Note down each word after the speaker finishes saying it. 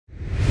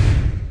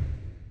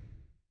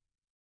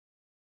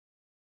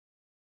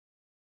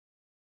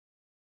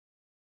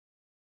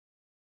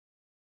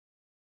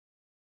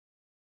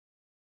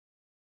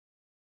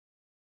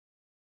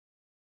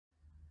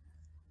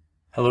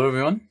Hello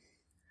everyone,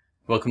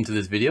 welcome to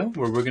this video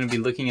where we're going to be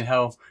looking at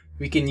how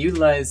we can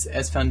utilize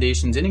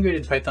S-Foundation's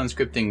integrated Python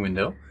scripting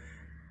window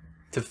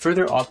to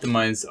further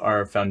optimize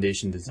our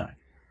foundation design.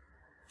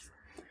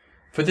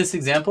 For this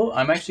example,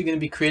 I'm actually going to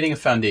be creating a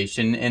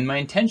foundation, and my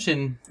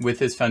intention with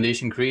this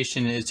foundation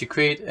creation is to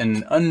create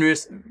an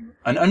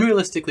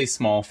unrealistically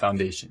small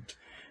foundation,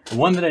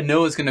 one that I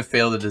know is going to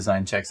fail the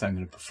design checks I'm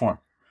going to perform.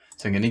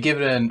 So I'm going to give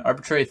it an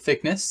arbitrary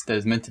thickness that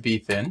is meant to be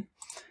thin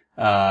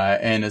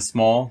and a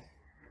small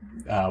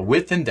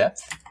width and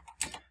depth,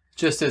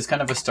 just as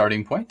kind of a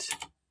starting point.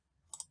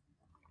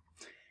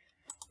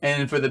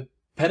 And for the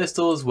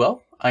pedestal as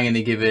well, I'm going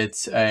to give it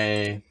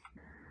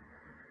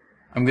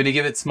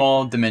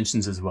small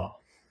dimensions as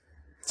well.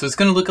 So it's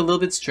going to look a little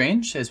bit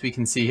strange, as we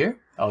can see here.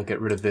 I'll get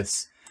rid of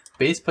this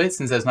base plate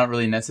since that's not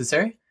really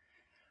necessary.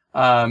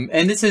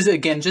 And this is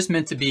again just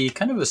meant to be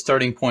kind of a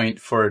starting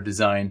point for a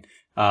design.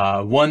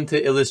 One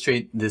to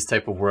illustrate this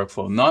type of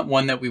workflow, not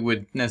one that we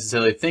would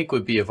necessarily think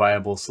would be a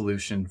viable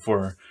solution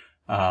for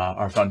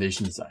our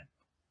foundation design.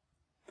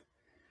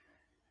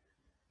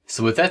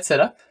 So with that set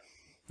up,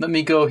 let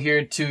me go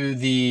here to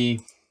the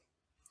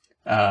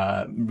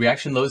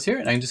reaction loads here,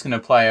 and I'm just going to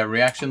apply a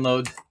reaction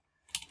load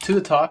to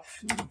the top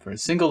for a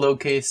single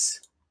load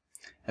case.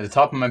 At the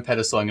top of my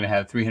pedestal, I'm going to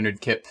have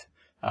 300 kip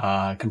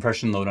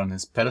compression load on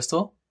this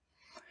pedestal.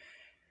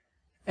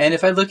 And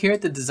if I look here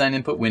at the design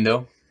input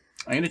window,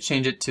 I'm going to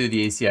change it to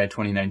the ACI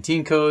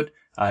 2019 code,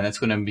 and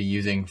that's what I'm going to be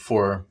using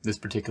for this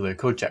particular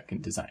code check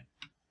and design.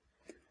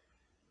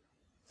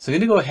 So I'm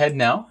going to go ahead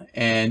now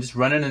and just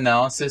run an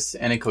analysis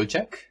and a code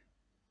check.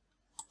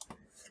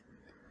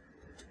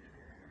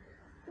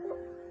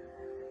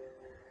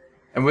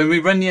 And when we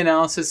run the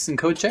analysis and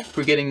code check,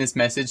 we're getting this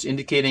message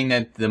indicating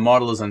that the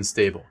model is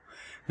unstable.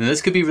 Now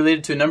this could be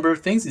related to a number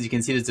of things. As you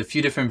can see, there's a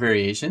few different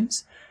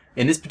variations.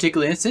 In this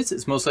particular instance,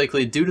 it's most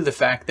likely due to the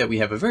fact that we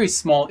have a very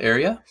small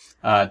area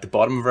at the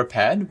bottom of our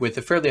pad with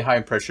a fairly high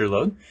pressure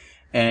load,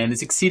 and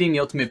it's exceeding the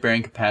ultimate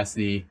bearing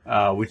capacity,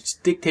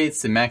 which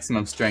dictates the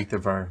maximum strength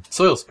of our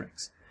soil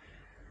springs.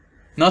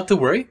 Not to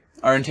worry,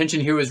 our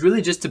intention here was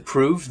really just to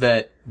prove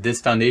that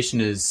this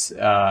foundation is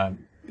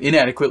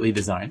inadequately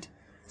designed.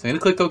 So I'm going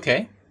to click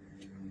OK.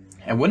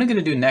 And what I'm going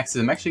to do next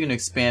is I'm actually going to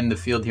expand the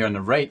field here on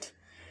the right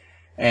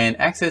and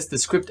access the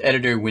script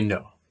editor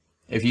window.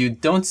 If you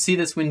don't see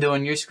this window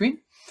on your screen,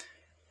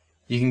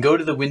 you can go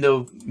to the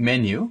window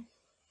menu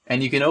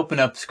and you can open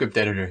up script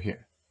editor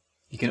here.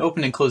 You can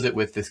open and close it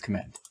with this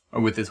command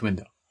or with this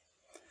window.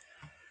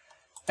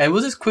 And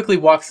we'll just quickly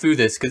walk through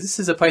this because this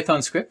is a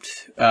Python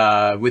script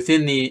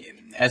within the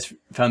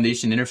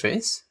S-Foundation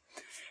interface.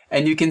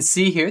 And you can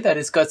see here that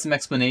it's got some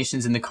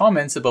explanations in the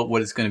comments about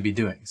what it's going to be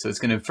doing. So it's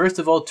going to first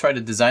of all try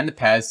to design the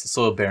pads to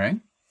soil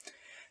bearing.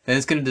 Then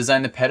it's going to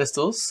design the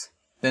pedestals.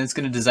 Then it's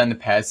going to design the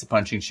pads to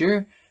punching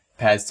shear,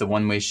 pads to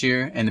one-way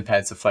shear, and the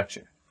pads to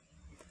flexure.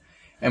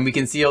 And we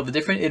can see all the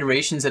different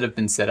iterations that have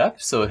been set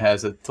up. So it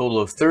has a total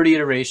of 30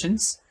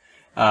 iterations.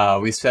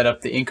 We've set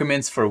up the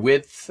increments for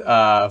width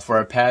for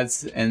our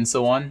pads and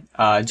so on,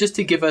 just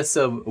to give us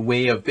a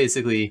way of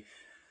basically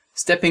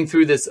stepping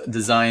through this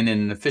design in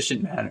an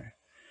efficient manner.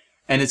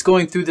 And it's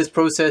going through this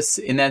process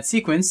in that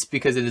sequence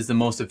because it is the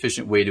most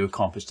efficient way to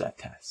accomplish that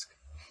task.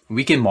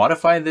 We can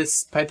modify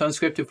this Python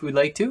script if we'd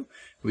like to.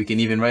 We can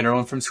even write our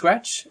own from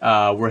scratch.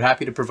 We're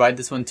happy to provide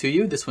this one to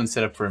you. This one's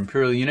set up for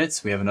imperial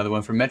units. We have another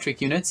one for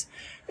metric units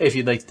if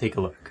you'd like to take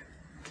a look.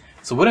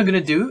 So what I'm going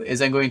to do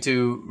is I'm going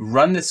to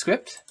run this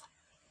script.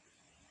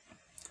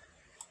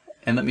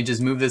 And let me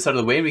just move this out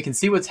of the way. We can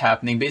see what's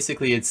happening.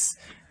 Basically, it's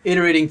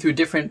iterating through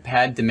different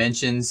pad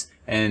dimensions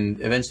and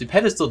eventually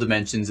pedestal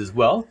dimensions as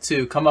well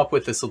to come up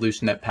with a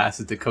solution that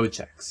passes the code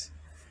checks.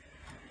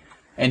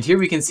 And here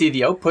we can see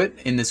the output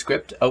in the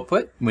script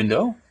output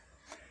window,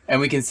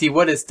 and we can see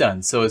what it's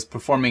done. So it's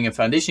performing a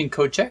foundation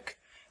code check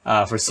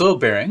for soil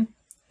bearing,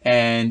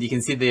 and you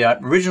can see the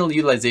original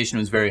utilization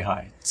was very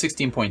high,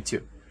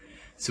 16.2.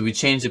 So we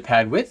changed the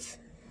pad width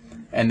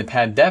and the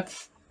pad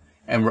depth,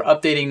 and we're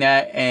updating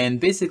that and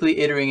basically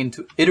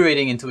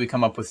iterating until we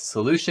come up with a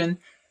solution.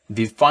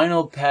 The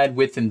final pad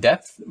width and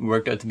depth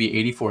worked out to be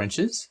 84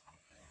 inches.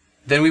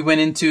 Then we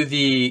went into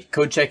the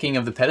code checking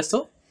of the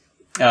pedestal.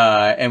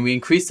 And we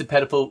increased the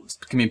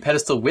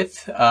pedestal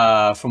width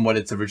from what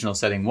its original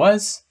setting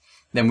was.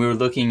 Then we were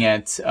looking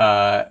at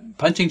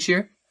punching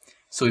shear.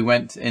 So we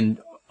went and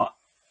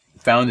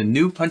found a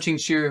new punching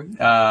shear,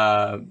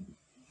 a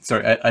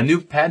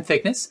new pad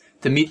thickness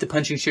to meet the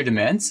punching shear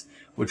demands,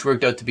 which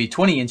worked out to be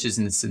 20 inches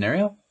in this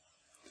scenario.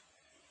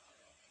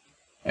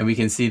 And we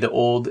can see the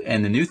old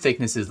and the new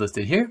thicknesses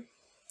listed here.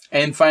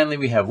 And finally,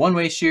 we have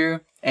one-way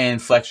shear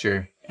and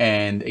flexure.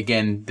 And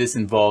again, this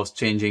involves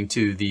changing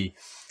to the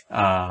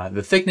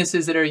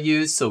thicknesses that are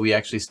used. So we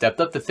actually stepped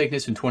up the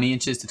thickness from 20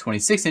 inches to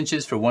 26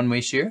 inches for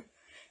one-way shear.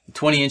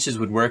 20 inches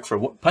would work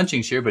for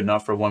punching shear, but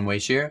not for one-way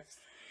shear.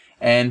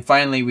 And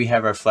finally, we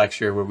have our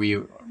flexure where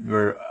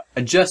we're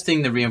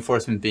adjusting the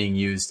reinforcement being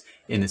used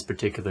in this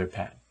particular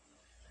pad.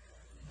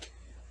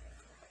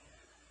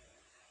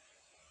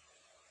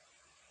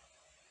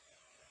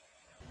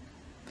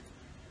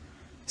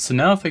 So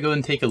now if I go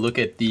and take a look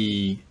at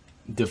the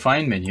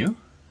define menu,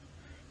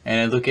 and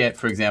I look at,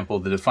 for example,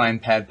 the define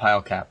pad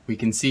pile cap, we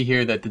can see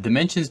here that the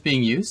dimensions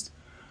being used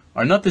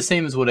are not the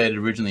same as what I had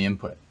originally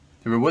input.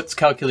 They were what's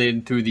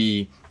calculated through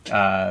the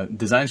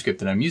design script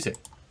that I'm using.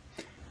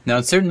 Now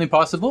it's certainly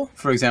possible,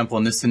 for example,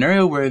 in this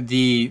scenario where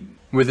the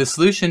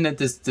solution that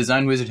this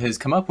design wizard has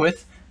come up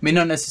with may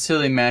not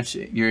necessarily match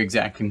your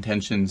exact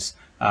intentions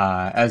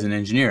as an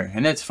engineer.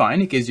 And that's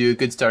fine. It gives you a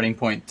good starting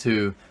point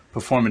to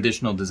perform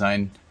additional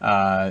design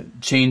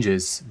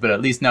changes, but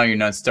at least now you're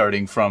not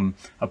starting from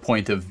a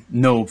point of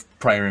no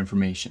prior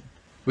information.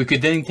 We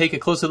could then take a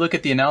closer look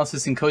at the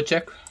analysis and code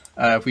check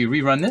if we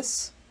rerun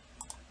this.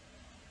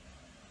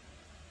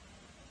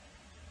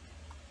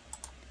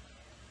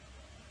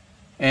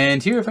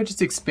 And here, if I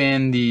just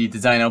expand the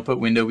design output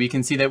window, we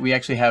can see that we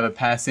actually have a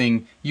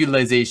passing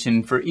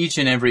utilization for each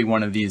and every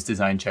one of these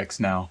design checks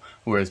now,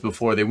 whereas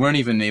before they weren't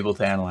even able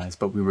to analyze,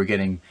 but we were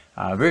getting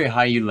very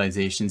high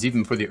utilizations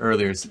even for the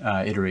earlier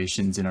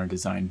iterations in our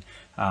design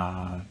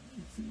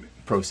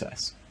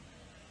process.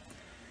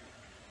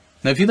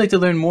 Now, if you'd like to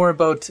learn more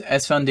about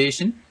S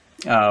Foundation,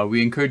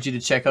 we encourage you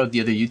to check out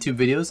the other YouTube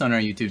videos on our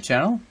YouTube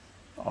channel,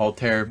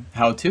 Altair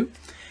How To.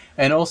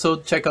 And also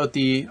check out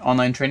the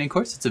online training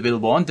course. It's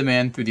available on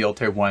demand through the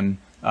Altair One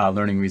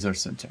Learning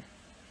Resource Center.